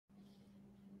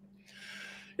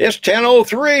It's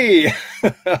 10:03.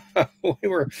 we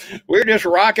were just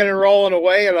rocking and rolling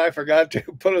away, and I forgot to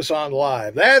put us on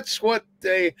live. That's why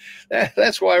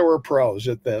we're pros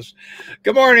at this.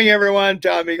 Good morning, everyone.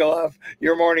 Tom Eaglehoff,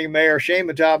 your morning mayor. Shane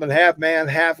Montalban, half man,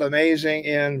 half amazing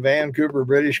in Vancouver,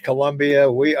 British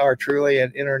Columbia. We are truly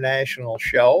an international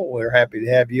show. We're happy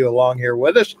to have you along here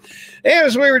with us. And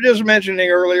as we were just mentioning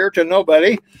earlier to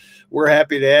nobody, we're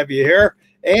happy to have you here.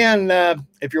 And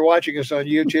if you're watching us on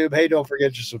YouTube, hey, don't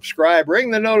forget to subscribe,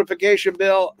 ring the notification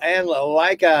bell, and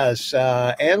like us,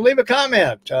 and leave a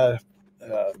comment. The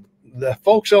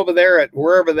folks over there at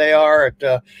wherever they are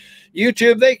at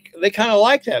YouTube, they kind of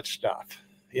like that stuff,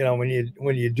 you know, when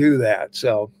you do that.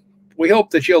 So we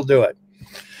hope that you'll do it.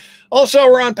 Also,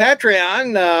 we're on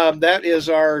Patreon. That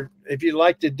is if you'd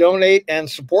like to donate and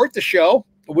support the show,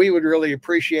 we would really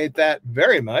appreciate that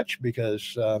very much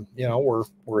because, you know,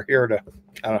 we're here to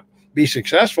kind of be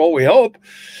successful, we hope.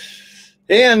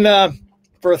 And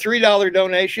for a $3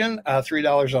 donation,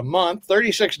 $3 a month,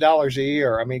 $36 a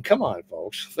year. I mean, come on,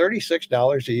 folks,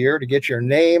 $36 a year to get your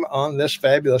name on this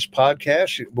fabulous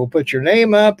podcast. We'll put your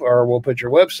name up, or we'll put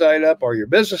your website up, or your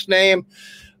business name,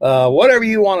 whatever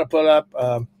you want to put up,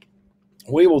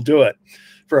 we will do it.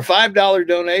 For a $5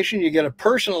 donation, you get a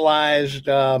personalized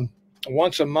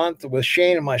once a month with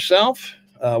Shane and myself.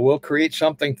 We'll create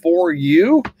something for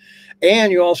you.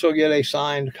 And you also get a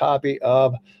signed copy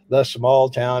of the Small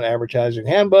Town Advertising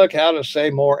Handbook, How to Say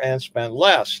More and Spend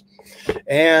Less.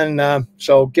 And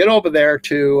so get over there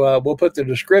to, we'll put the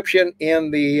description in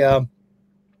the,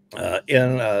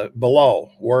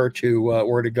 below where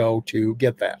to go to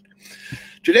get that.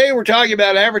 Today, we're talking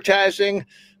about advertising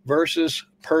versus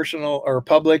personal or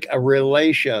public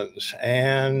relations.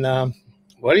 And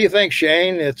what do you think,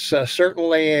 Shane? It's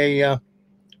certainly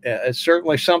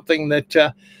something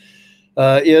that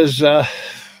is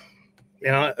you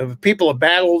know, people have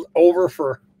battled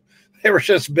over ever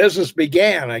since business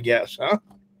began, I guess, huh?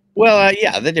 Well,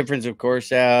 yeah, the difference, of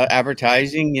course,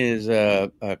 advertising is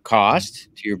a cost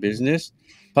to your business.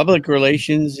 Public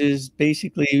relations is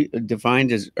basically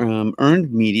defined as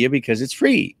earned media because it's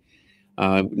free.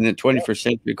 In the 21st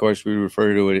century, of course, we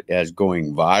refer to it as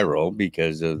going viral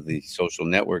because of the social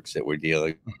networks that we're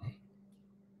dealing with.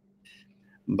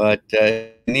 But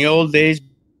in the old days,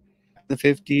 the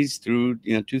 50s through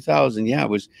 2000, yeah,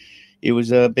 it was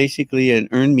basically an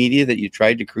earned media that you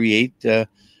tried to create,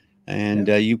 and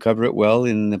you cover it well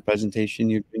in the presentation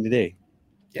you're doing today.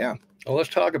 Yeah, well, let's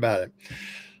talk about it.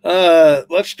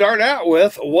 Let's start out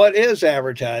with what is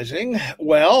advertising.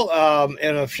 Well,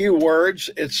 in a few words,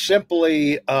 it's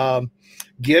simply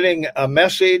getting a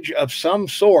message of some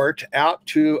sort out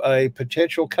to a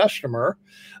potential customer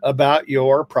about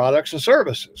your products and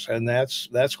services. And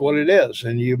that's what it is.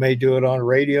 And you may do it on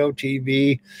radio,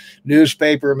 TV,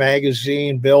 newspaper,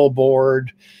 magazine,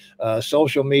 billboard,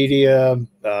 social media,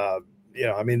 you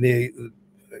know, I mean, the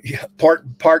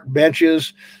park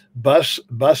benches,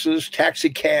 buses,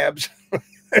 taxi cabs.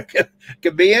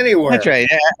 Could be anywhere. That's right.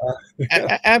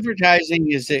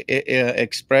 Advertising is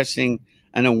expressing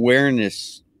an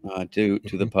awareness to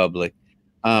the public.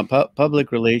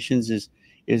 Public relations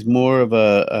is more of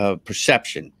a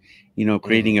perception, you know,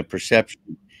 creating a perception.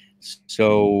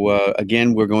 So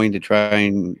again, we're going to try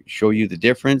and show you the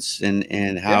difference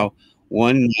and how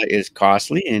one is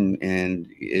costly and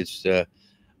is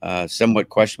somewhat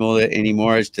questionable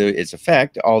anymore as to its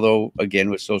effect. Although again,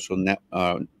 with social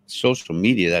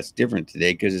media, that's different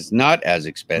today because it's not as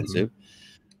expensive.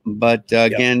 But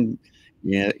again,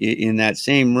 yeah, in that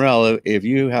same realm, if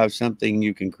you have something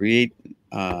you can create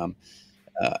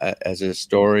as a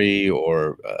story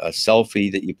or a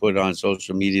selfie that you put on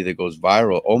social media that goes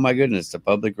viral, oh my goodness, the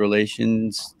public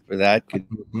relations for that could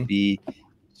be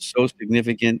so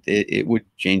significant, it would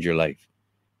change your life.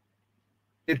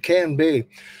 It can be.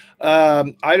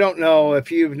 I don't know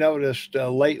if you've noticed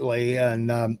lately,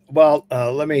 and well,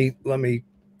 let me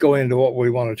go into what we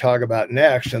want to talk about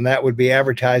next, and that would be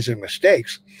advertising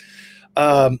mistakes.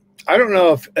 I don't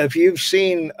know if you've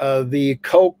seen the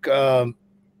Coke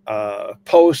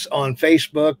posts on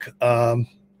Facebook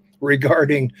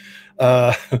regarding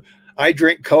I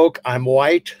drink Coke, I'm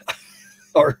white,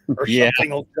 or something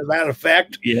to that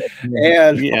effect.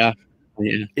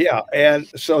 And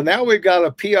so now we've got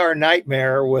a PR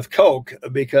nightmare with Coke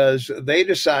because they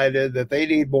decided that they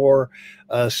need more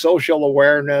social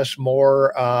awareness,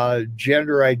 more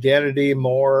gender identity,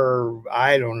 more,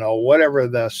 I don't know, whatever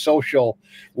the social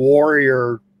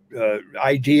warrior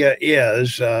idea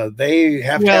is. They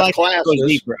have to have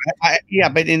classes. Yeah,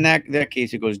 but in that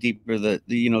case, it goes deeper.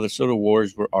 The soda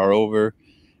wars are over.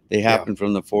 They happened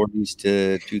from the 40s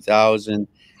to 2000.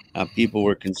 People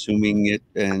were consuming it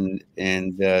and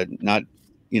not,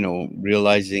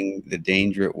 realizing the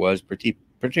danger it was,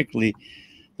 particularly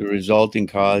the resulting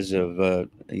cause of the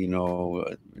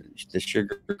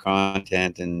sugar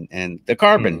content and the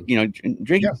carbon. Mm.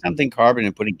 Drinking Yeah. something carbon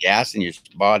and putting gas in your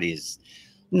body is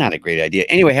not a great idea.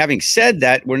 Anyway, having said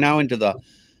that, we're now into the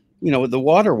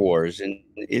water wars, and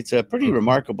it's a pretty Mhm.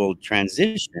 remarkable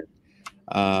transition.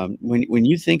 When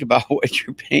you think about what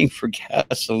you're paying for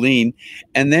gasoline,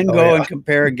 and then Oh go yeah. and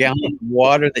compare a gallon of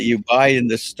water that you buy in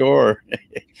the store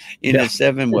in Yeah. a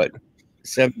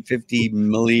 750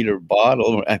 milliliter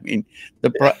bottle. I mean,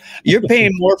 you're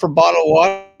paying more for bottled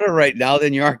water right now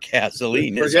than you are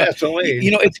gasoline. For So, gasoline.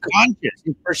 it's conscious, it's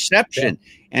Yeah. perception,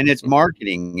 and it's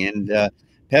marketing. And Yeah.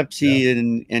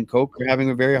 Pepsi and Coke are having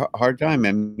a very hard time.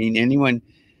 I mean, anyone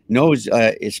knows,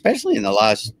 especially in the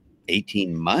last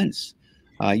 18 months.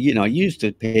 You used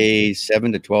to pay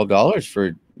 $7 to $12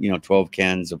 for 12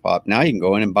 cans of pop. Now you can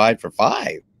go in and buy it for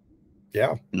 5.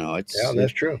 Yeah. It's Yeah.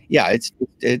 That's true. yeah,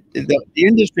 the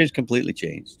industry has completely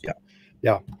changed. Yeah.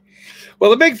 Yeah. Well,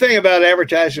 the big thing about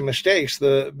advertising mistakes,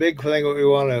 the big thing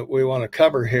that we want to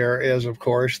cover here is, of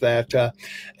course, that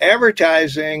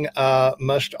advertising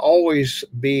must always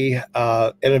be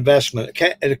an investment.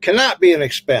 It cannot be an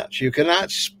expense. You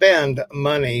cannot spend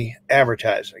money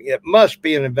advertising. It must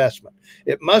be an investment.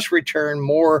 It must return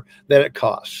more than it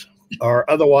costs, or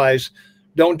otherwise,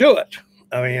 don't do it.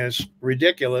 I mean, it's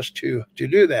ridiculous to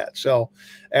do that. So,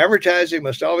 advertising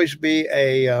must always be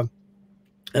an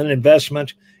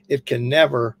investment. It can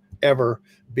never, ever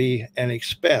be an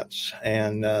expense.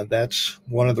 And that's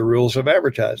one of the rules of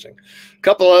advertising. A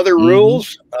couple other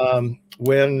rules.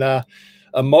 When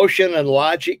emotion and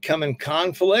logic come in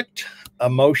conflict,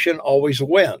 emotion always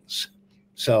wins.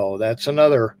 So that's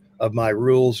another of my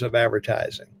rules of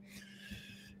advertising.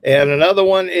 And another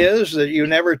one is that you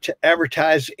never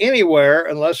advertise anywhere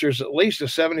unless there's at least a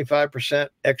 75%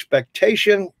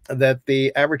 expectation that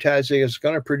the advertising is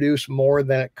going to produce more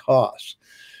than it costs.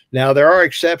 Now, there are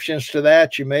exceptions to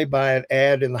that. You may buy an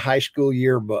ad in the high school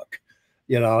yearbook,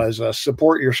 as a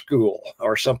support your school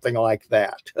or something like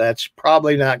that. That's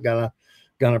probably not gonna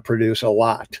produce a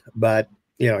lot, but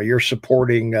you're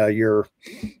supporting your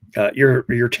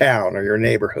town or your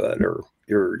neighborhood or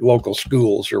your local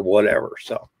schools or whatever.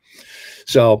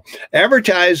 So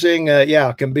advertising,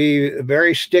 can be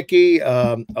very sticky.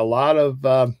 A lot of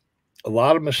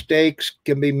mistakes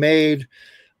can be made.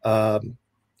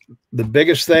 The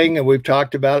biggest thing, and we've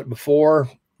talked about it before,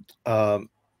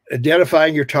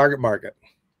 identifying your target market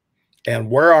and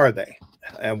where are they,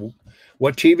 and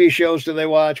what TV shows do they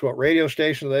watch, what radio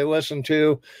station do they listen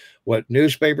to, what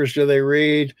newspapers do they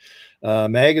read,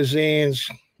 magazines.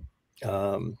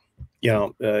 You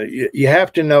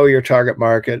have to know your target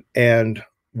market and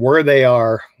where they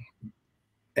are,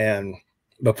 and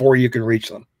before you can reach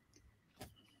them.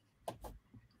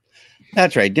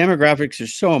 That's right. Demographics are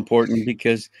so important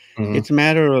because it's a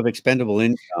matter of expendable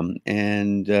income,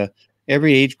 and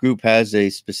every age group has a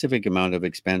specific amount of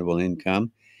expendable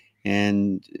income,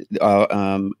 and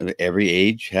every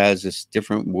age has a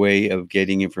different way of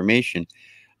getting information.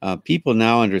 People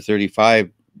now under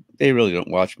 35, they really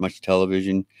don't watch much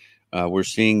television. We're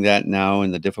seeing that now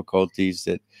in the difficulties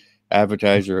that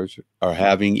advertisers are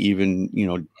having,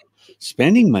 even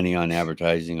spending money on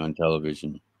advertising on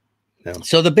television. Yeah.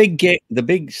 So the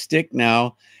big stick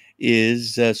now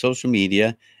is social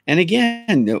media. And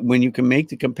again, when you can make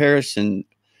the comparison,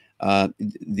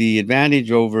 the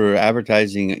advantage over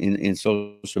advertising in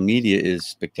social media is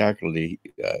spectacularly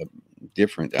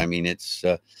different. I mean, it's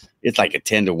like a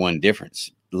 10-to-1 difference,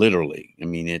 literally. I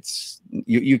mean,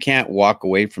 you can't walk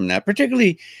away from that,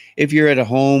 particularly if you're at a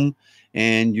home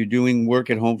and you're doing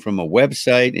work at home from a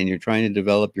website and you're trying to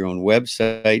develop your own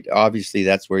website. Obviously,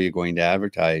 that's where you're going to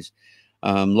advertise.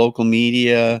 Local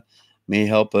media may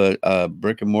help a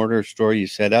brick and mortar store you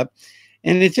set up.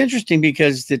 And it's interesting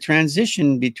because the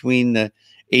transition between the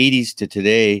 80s to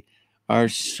today are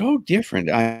so different.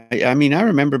 I mean, I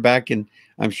remember back in,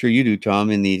 I'm sure you do, Tom,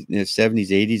 in the 70s,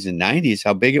 80s, and 90s,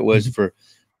 how big it was for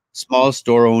small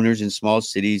store owners in small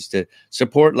cities to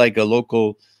support like a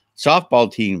local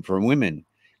softball team for women,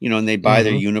 and they buy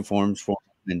their uniforms for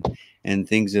them and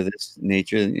things of this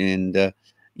nature. And,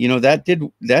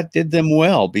 that did them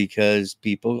well because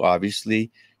people obviously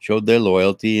showed their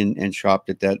loyalty and shopped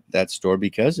at that store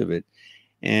because of it.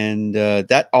 And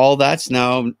that's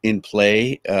now in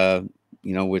play,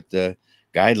 with the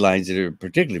guidelines that are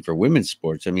particularly for women's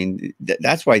sports. I mean,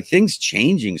 that's why things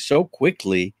changing so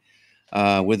quickly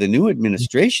with a new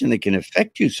administration that can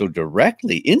affect you so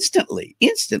directly, instantly.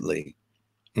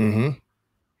 Mm-hmm.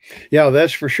 Yeah,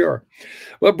 that's for sure.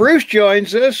 Well, Bruce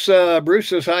joins us. Bruce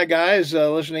says, "Hi guys,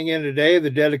 listening in today. The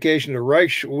dedication to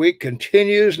Reich Week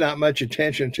continues. Not much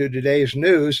attention to today's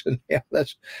news." And yeah,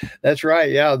 that's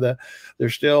right. Yeah,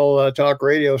 there's still talk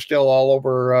radio still all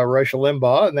over Rush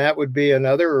Limbaugh, and that would be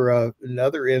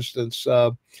another instance.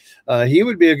 He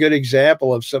would be a good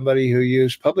example of somebody who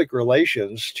used public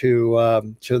relations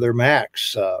to their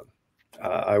max.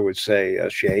 I would say,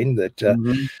 Shane, that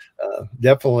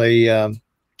definitely.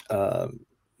 Uh,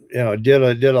 did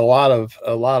a lot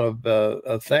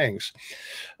of things.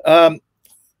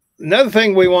 Another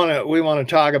thing we want to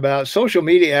talk about social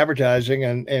media advertising,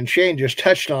 and Shane just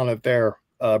touched on it there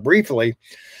briefly.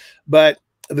 But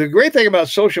the great thing about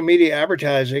social media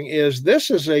advertising is this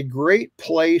is a great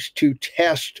place to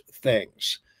test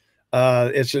things.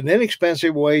 It's an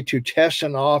inexpensive way to test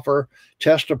an offer,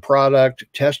 test a product,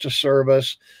 test a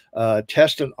service,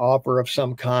 test an offer of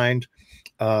some kind.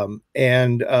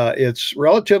 And it's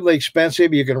relatively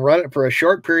expensive. You can run it for a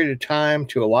short period of time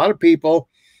to a lot of people.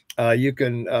 You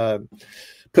can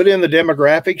put in the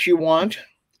demographics you want,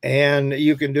 and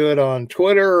you can do it on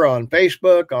Twitter, on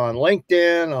Facebook, on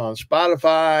LinkedIn, on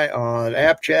Spotify, on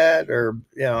AppChat, or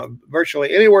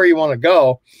virtually anywhere you want to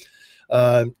go.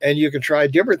 And you can try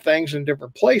different things in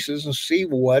different places and see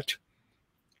what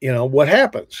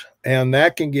happens. And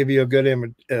that can give you a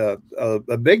good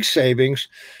a big savings.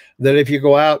 That if you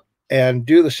go out and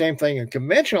do the same thing in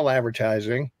conventional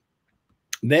advertising,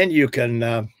 then you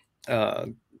can,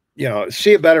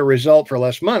 see a better result for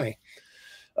less money.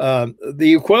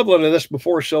 The equivalent of this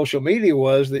before social media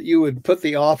was that you would put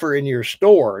the offer in your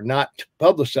store, not to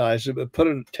publicize it,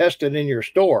 but test it in your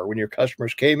store. When your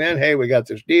customers came in, hey, we got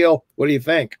this deal. What do you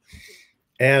think?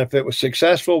 And if it was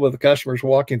successful with the customers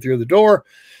walking through the door,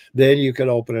 then you could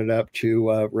open it up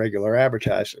to regular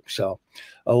advertising. So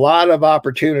a lot of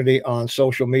opportunity on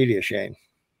social media, Shane.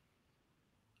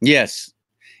 Yes,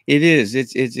 it is.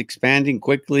 It's expanding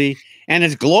quickly, and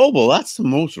it's global. That's the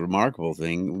most remarkable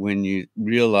thing when you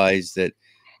realize that,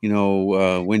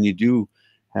 when you do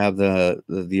have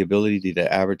the ability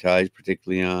to advertise,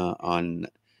 particularly on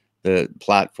the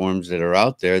platforms that are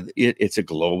out there, it's a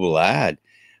global ad.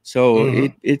 So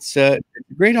it's a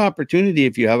great opportunity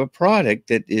if you have a product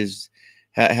that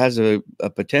has a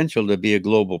potential to be a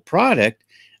global product.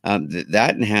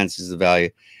 That enhances the value,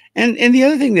 and the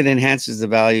other thing that enhances the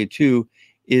value too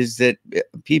is that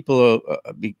people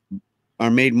are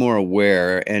made more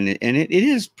aware, and it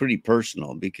is pretty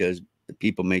personal because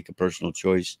people make a personal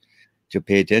choice to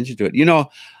pay attention to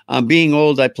it. Being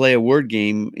old, I play a word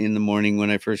game in the morning when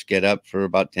I first get up for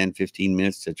about 10-15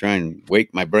 minutes to try and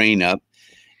wake my brain up.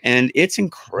 And it's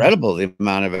incredible the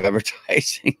amount of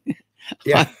advertising.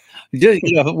 Yeah. Just,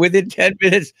 within 10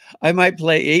 minutes, I might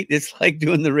play 8. It's like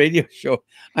doing the radio show.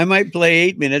 I might play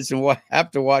 8 minutes and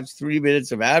have to watch 3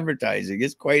 minutes of advertising.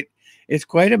 It's quite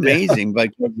amazing, but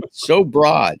it's so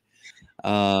broad.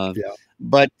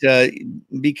 But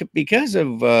because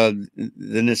of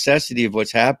the necessity of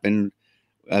what's happened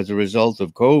as a result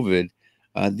of COVID,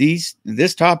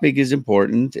 this topic is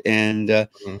important, and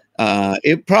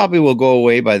it probably will go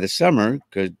away by the summer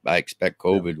because I expect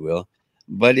COVID will.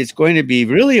 But it's going to be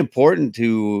really important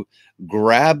to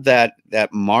grab that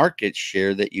market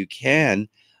share that you can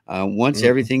once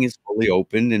everything is fully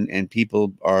opened and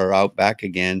people are out back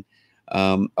again,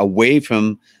 away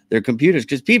from their computers,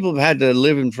 because people have had to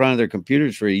live in front of their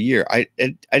computers for a year. I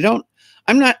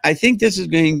think this is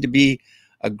going to be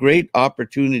a great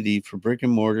opportunity for brick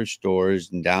and mortar stores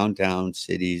in downtown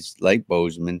cities like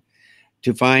Bozeman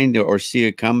to find or see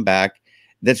a comeback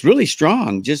that's really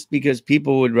strong, just because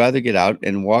people would rather get out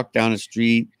and walk down a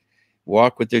street,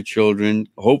 walk with their children,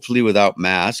 hopefully without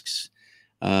masks,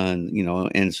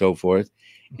 and so forth.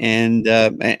 And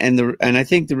I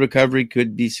think the recovery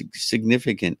could be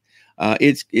significant.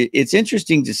 It's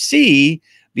interesting to see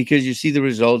because you see the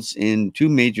results in 2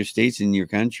 major states in your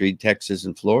country, Texas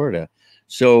and Florida.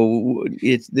 So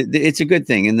it's a good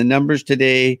thing. And the numbers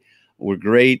today were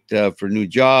great for new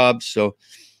jobs. So,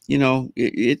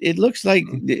 it looks like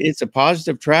it's a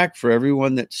positive track for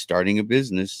everyone that's starting a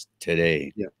business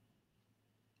today. Yeah.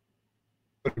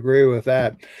 I would agree with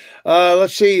that.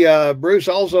 Let's see. Bruce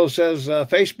also says,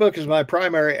 Facebook is my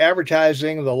primary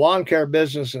advertising, the lawn care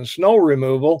business and snow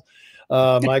removal.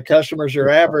 My customers are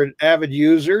avid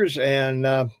users,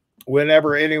 and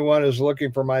whenever anyone is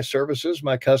looking for my services,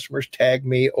 my customers tag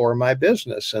me or my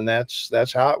business, and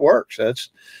that's how it works. That's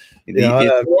it's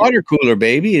a water cooler,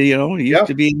 baby. It used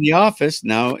to be in the office.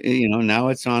 Now now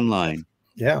it's online.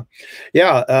 Yeah.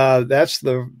 That's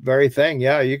the very thing.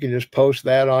 Yeah, you can just post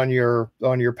that on your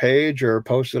page or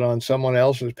post it on someone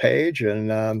else's page,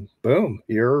 and boom,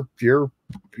 you're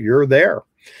you're there.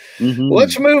 Mm-hmm.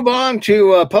 Let's move on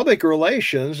to public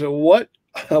relations. What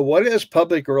is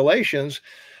public relations?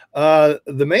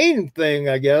 The main thing,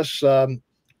 I guess, a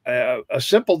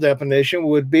simple definition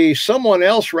would be someone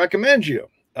else recommends you.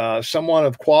 Someone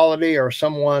of quality or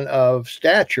someone of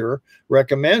stature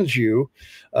recommends you,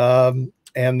 and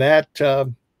that,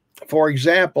 for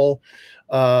example,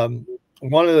 one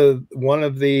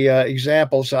of the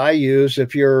examples I use,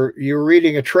 if you're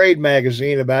reading a trade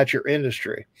magazine about your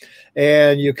industry,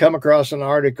 and you come across an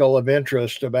article of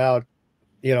interest about,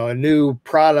 a new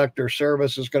product or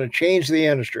service is going to change the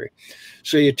industry.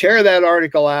 So you tear that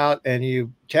article out and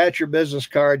you attach your business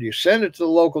card, you send it to the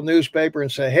local newspaper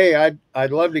and say, hey,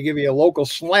 I'd love to give you a local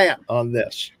slant on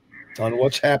this, on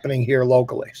what's happening here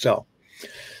locally. So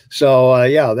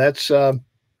yeah, that's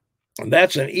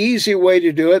an easy way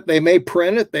to do it. They may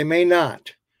print it, they may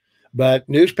not. But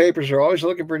newspapers are always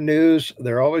looking for news.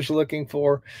 They're always looking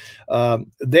for,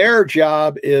 their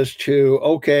job is to,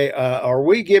 okay, are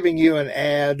we giving you an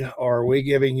ad, or are we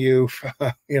giving you,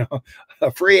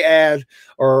 a free ad,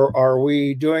 or are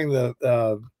we doing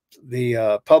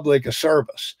the public a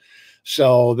service?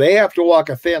 So they have to walk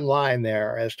a thin line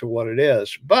there as to what it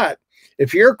is. But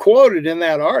if you're quoted in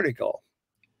that article,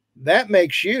 that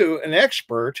makes you an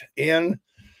expert a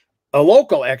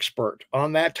local expert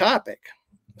on that topic.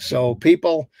 So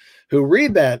people who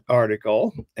read that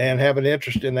article and have an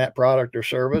interest in that product or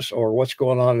service or what's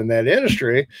going on in that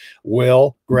industry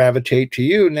will gravitate to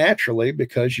you naturally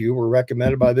because you were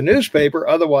recommended by the newspaper.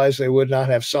 Otherwise, they would not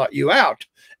have sought you out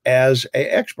as an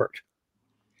expert.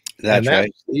 That's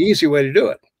right. The easy way to do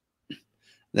it.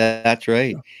 That's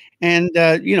right. And,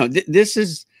 this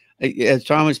is, as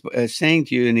Tom was saying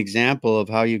to you, an example of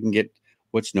how you can get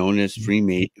what's known as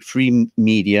free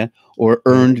media or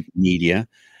earned media.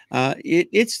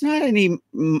 It's not any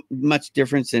much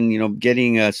difference than,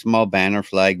 getting a small banner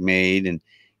flag made. And,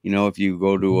 if you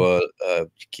go to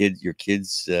your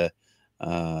kid's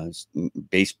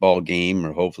baseball game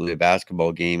or hopefully a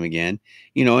basketball game again,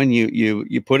 and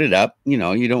you put it up, you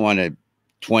don't want a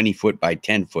 20 foot by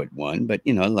 10 foot one, but,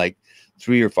 like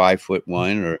 3 or 5 foot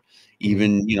one, or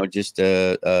even, just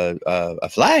a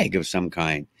flag of some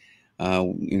kind.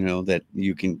 That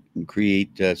you can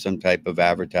create some type of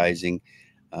advertising,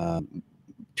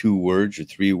 2 words or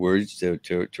 3 words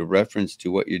to reference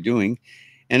to what you're doing.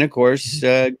 And of course,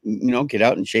 get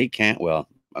out and shake hands. Well,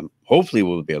 hopefully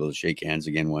we'll be able to shake hands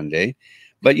again one day,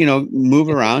 but, move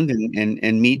around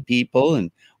and meet people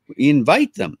and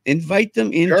invite them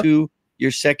into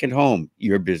your second home,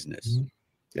 your business.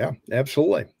 Yeah,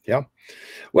 absolutely. Yeah.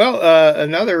 Well,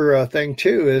 another thing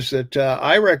too is that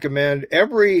I recommend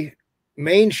every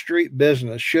Main Street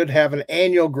business should have an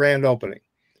annual grand opening.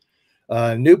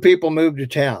 New people move to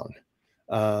town.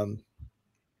 When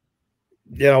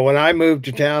I moved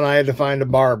to town, I had to find a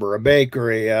barber, a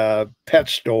bakery, a pet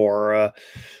store, a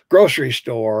grocery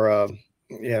store, a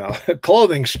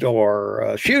clothing store,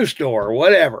 a shoe store,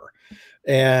 whatever.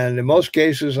 And in most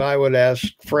cases, I would ask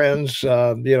friends, who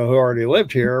already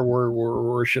lived here,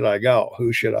 where should I go?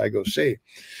 Who should I go see?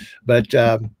 But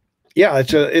yeah,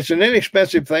 it's an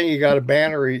inexpensive thing. You got a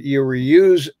banner you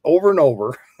reuse over and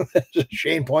over. As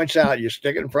Shane points out, you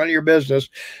stick it in front of your business,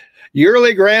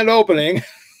 yearly grand opening,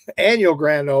 annual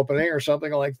grand opening, or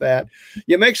something like that.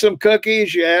 You make some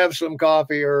cookies, you have some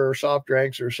coffee or soft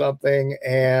drinks or something,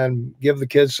 and give the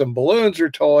kids some balloons or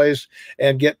toys,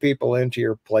 and get people into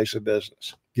your place of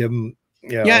business. Give them,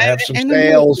 have some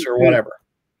sales or whatever.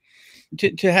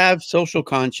 To have social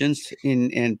conscience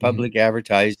in public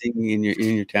advertising in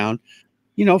your town,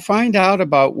 find out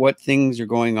about what things are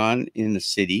going on in the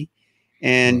city,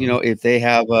 and if they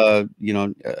have a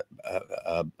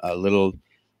little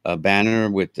banner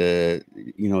with the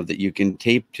that you can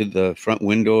tape to the front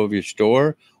window of your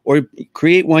store, or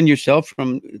create one yourself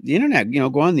from the internet.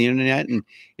 Go on the internet, and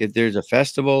if there's a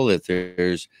festival, if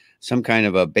there's some kind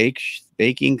of a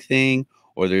baking thing,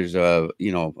 or there's a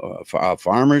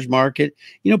farmer's market,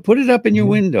 put it up in your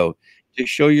window to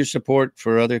show your support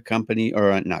for other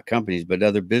not companies, but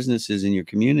other businesses in your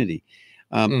community.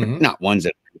 Not ones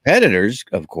that are competitors,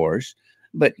 of course,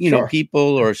 but people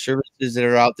or services that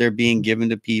are out there being given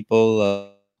to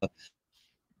people, by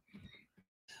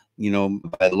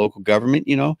the local government.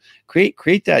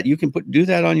 Create that. You can do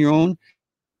that on your own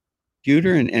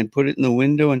computer and put it in the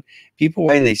window, and people,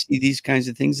 when they see these kinds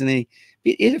of things, and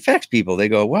it affects people. They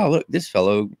go, wow, look, this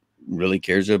fellow really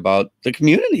cares about the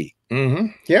community.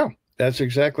 Yeah, that's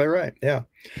exactly right. Yeah.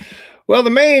 Well, the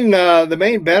main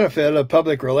benefit of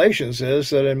public relations is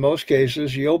that in most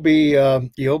cases you'll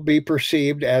be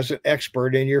perceived as an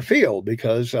expert in your field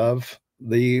because of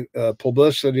the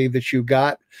publicity that you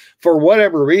got for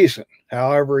whatever reason,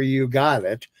 however you got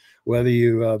it, whether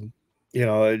you,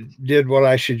 did what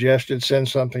I suggested, send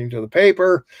something to the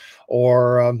paper,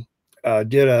 or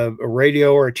did a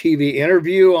radio or a TV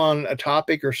interview on a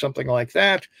topic or something like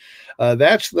that.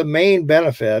 That's the main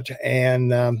benefit.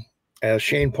 And as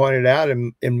Shane pointed out,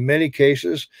 in many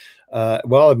cases,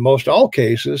 in most all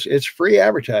cases, it's free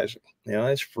advertising.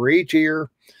 It's free to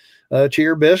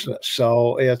your business.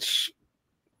 So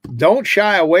don't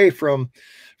shy away from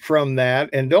that,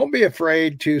 and don't be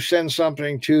afraid to send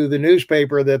something to the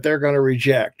newspaper that they're going to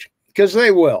reject, because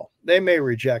they will. They may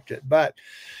reject it. But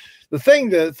the thing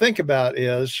to think about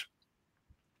is,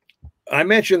 I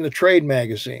mentioned the trade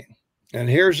magazine, and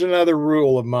here's another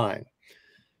rule of mine.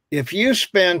 If you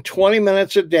spend 20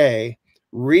 minutes a day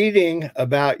reading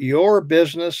about your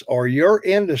business or your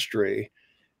industry,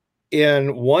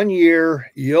 in 1 year,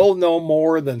 you'll know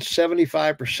more than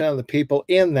 75% of the people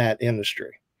in that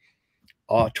industry.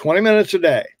 20 minutes a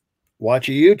day. Watch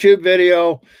a YouTube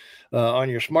video on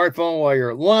your smartphone while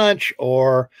you're at lunch,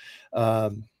 or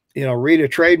read a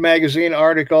trade magazine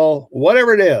article,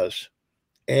 whatever it is.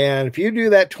 And if you do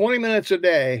that 20 minutes a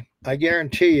day, I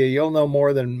guarantee you'll know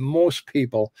more than most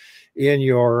people in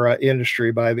your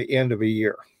industry by the end of a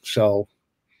year. So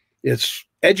it's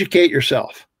educate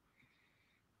yourself.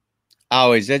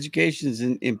 Always, education is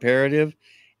imperative,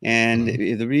 and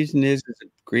the reason is it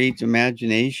creates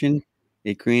imagination,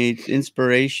 it creates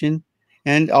inspiration,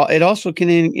 and it also can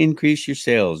increase your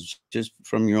sales just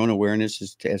from your own awareness,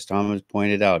 as Thomas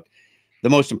pointed out. The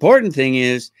most important thing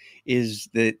is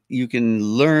that you can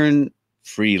learn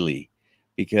freely,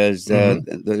 because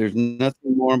there's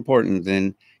nothing more important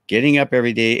than getting up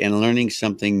every day and learning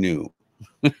something new.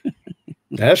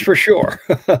 That's for sure.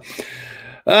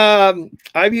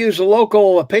 I've used a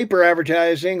local paper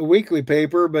advertising, weekly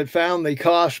paper, but found the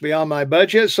cost beyond my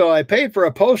budget. So I paid for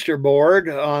a poster board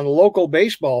on local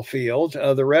baseball field.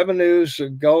 The revenues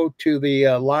go to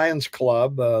the Lions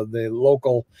Club, the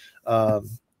local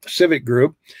civic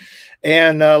group,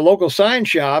 and local sign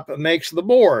shop makes the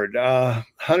board.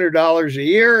 $100 a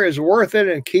year is worth it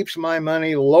and keeps my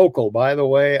money local. By the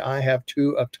way, I have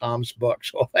 2 of Tom's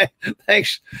books. Well,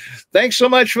 thanks so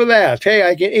much for that. Hey,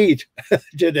 I can eat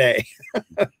today.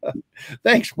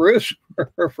 Thanks, Bruce,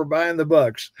 for buying the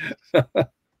books. All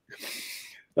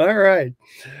right.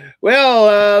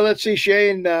 Well, let's see,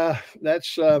 Shane.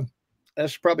 That's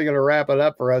probably going to wrap it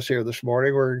up for us here this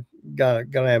morning. We're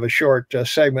going to have a short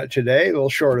segment today, a little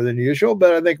shorter than usual,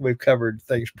 but I think we've covered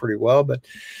things pretty well. But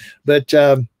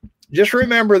just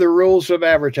remember the rules of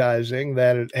advertising,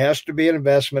 that it has to be an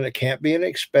investment. It can't be an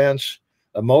expense.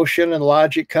 Emotion and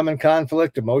logic come in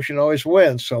conflict. Emotion always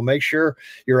wins. So make sure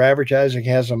your advertising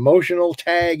has emotional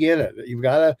tag in it. You've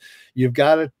got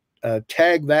to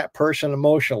tag that person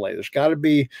emotionally. You've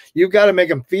got to make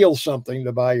them feel something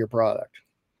to buy your product.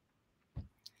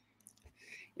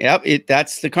 Yep,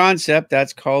 that's the concept.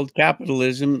 That's called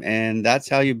capitalism, and that's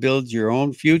how you build your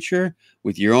own future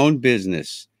with your own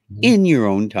business in your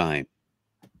own time.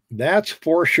 That's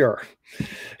for sure.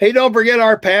 Hey, don't forget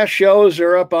our past shows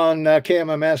are up on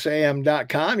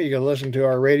kmmsam.com. You can listen to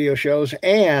our radio shows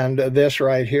and this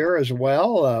right here as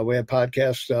well. We have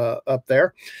podcasts up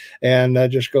there. And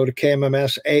just go to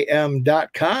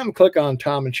kmmsam.com, click on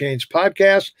Tom and Shane's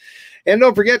podcast. And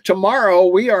don't forget, tomorrow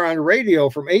we are on radio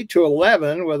from 8 to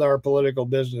 11 with our political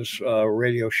business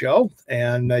radio show.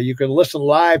 And you can listen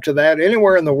live to that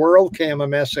anywhere in the world,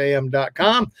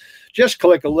 kmmsam.com. Just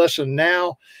click a listen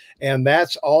now. And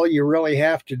that's all you really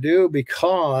have to do,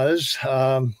 because,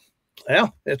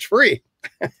 it's free.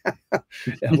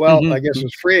 Well, I guess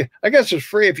it's free. I guess it's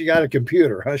free if you got a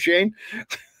computer, huh, Shane?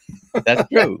 That's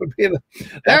true.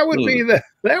 that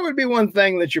would be one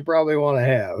thing that you probably want to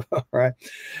have. All right.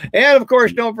 And of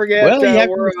course, don't forget, you have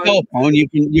your cell phone. You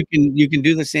can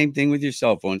do the same thing with your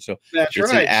cell phone. So that's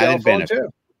right. Cell phone too.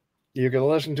 You can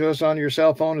listen to us on your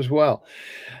cell phone as well.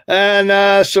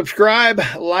 And subscribe,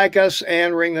 like us,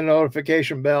 and ring the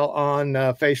notification bell on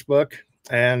Facebook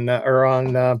and or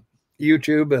on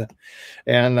YouTube,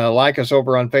 and like us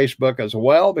over on Facebook as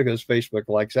well, because Facebook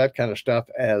likes that kind of stuff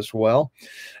as well.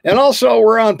 And also,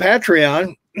 we're on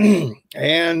Patreon,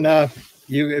 and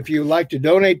if you like to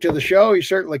donate to the show, you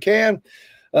certainly can.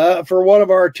 For one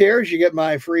of our tiers, you get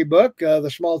my free book, The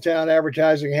Small Town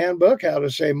Advertising Handbook, How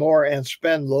to Say More and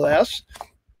Spend Less.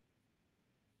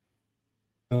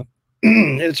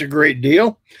 It's a great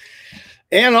deal.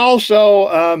 And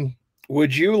also,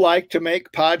 would you like to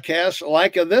make podcasts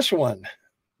like this one?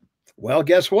 Well,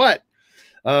 guess what?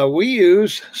 We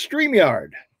use StreamYard,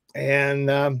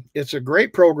 and it's a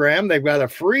great program. They've got a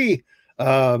free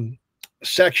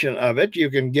section of it, you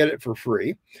can get it for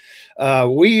free.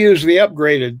 We use the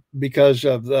upgraded because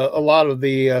of a lot of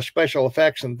the special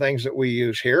effects and things that we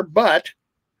use here, but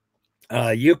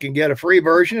you can get a free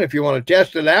version if you want to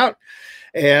test it out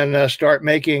and start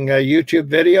making YouTube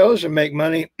videos and make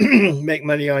money, make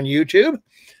money on YouTube.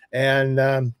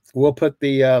 And we'll put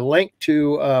the link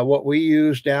to what we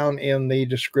use down in the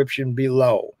description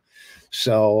below.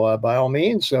 So by all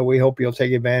means, we hope you'll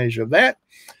take advantage of that.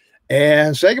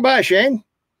 And say goodbye, Shane.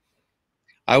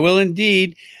 I will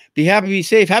indeed. Be happy, be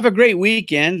safe. Have a great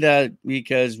weekend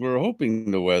because we're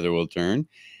hoping the weather will turn.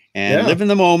 And live in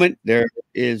the moment. There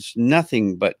is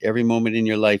nothing but every moment in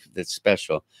your life that's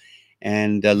special.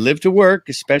 And live to work,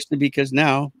 especially because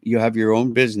now you have your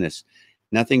own business.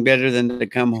 Nothing better than to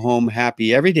come home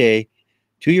happy every day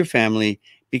to your family,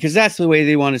 because that's the way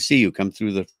they want to see you come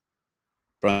through the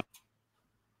front.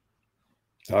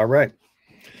 All right.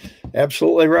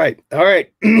 Absolutely right. All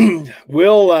right.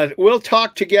 We'll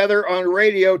talk together on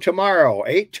radio tomorrow,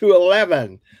 8 to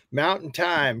 11 Mountain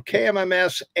Time,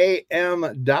 KMMSAM.com,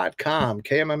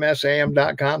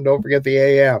 KMMSAM.com. Don't forget the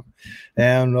AM.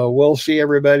 And we'll see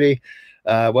everybody.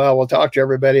 We'll talk to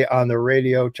everybody on the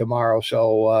radio tomorrow.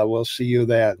 So we'll see you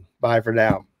then. Bye for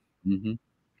now. Mm-hmm.